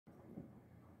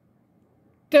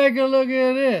Take a look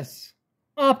at this.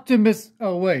 Optimus,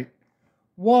 oh wait,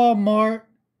 Walmart,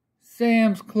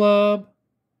 Sam's Club,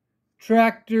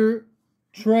 tractor,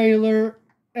 trailer,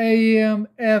 AM,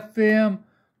 FM,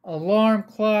 alarm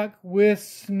clock with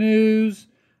snooze,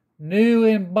 new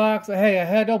in box. Hey, I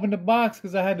had to open the box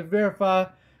because I had to verify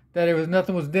that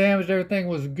nothing was damaged, everything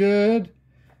was good.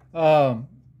 Brand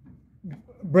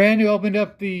new. Opened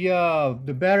up the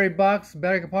battery box,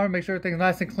 battery compartment, make sure everything's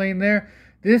nice and clean there.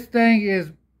 This thing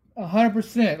is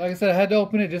 100%. Like I said, I had to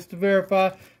open it just to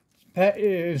verify.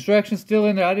 Instructions still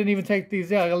in there. I didn't even take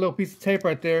these out. I got a little piece of tape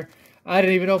right there. I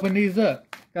didn't even open these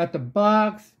up. Got the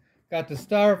box, got the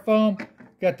styrofoam,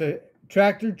 got the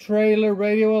tractor trailer,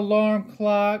 radio alarm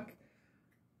clock.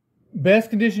 Best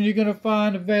condition you're going to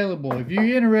find available. If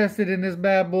you're interested in this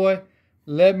bad boy,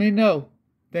 let me know.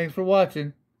 Thanks for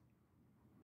watching.